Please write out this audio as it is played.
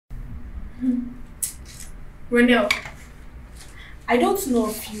Ronel, I don't know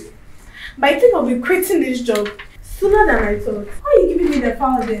of you, but I think I'll be quitting this job sooner than I thought. Why are you giving me the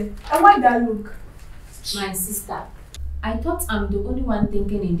file then? And why that look? My sister, I thought I'm the only one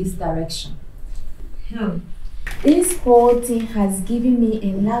thinking in this direction. This whole thing has given me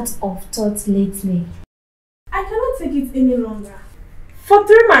a lot of thoughts lately. I cannot take it any longer. For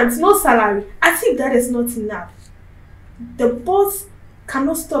 3 months, no salary, as if that is not enough. The boss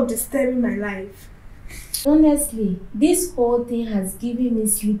cannot stop disturbing my life. Honestly, this whole thing has given me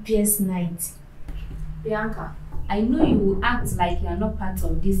sleepless nights. Bianca, I know you will act like you are not part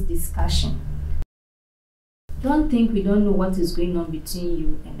of this discussion. Don't think we don't know what is going on between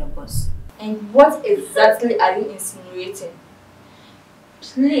you and the boss. And what exactly are you insinuating?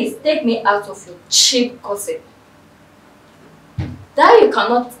 Please take me out of your cheap gossip. That you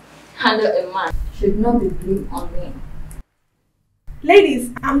cannot handle a man should not be blamed on me. Ladies,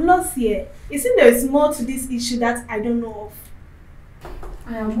 I'm lost here. It seems there is more to this issue that I don't know of.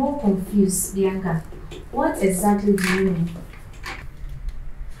 I am more confused, Bianca. What exactly do you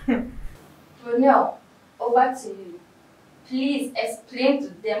mean? Ronel, over to you. Please explain to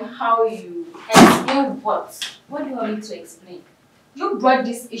them how you explain what? What do you want me to explain? You brought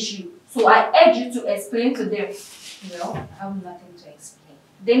this issue, so I urge you to explain to them. No, I have nothing to explain.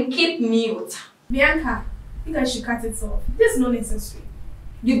 Then keep mute. Bianca, you guys should cut it off. This is not necessary.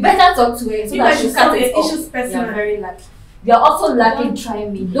 You better talk to her so You that guys she should cut solve it the off. issues You personally. are very lucky. You are also lucky. Don't try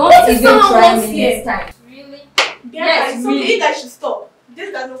me. Don't This is even someone try else me here. next time. Really? Bianca, Yes, it's okay. really. You guys should stop.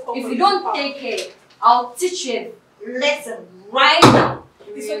 This does not come If from you this don't part. take care, I'll teach you a lesson right now.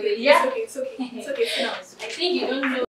 It's okay. Yeah? It's okay. It's okay. It's okay. Sit down. I think you don't know.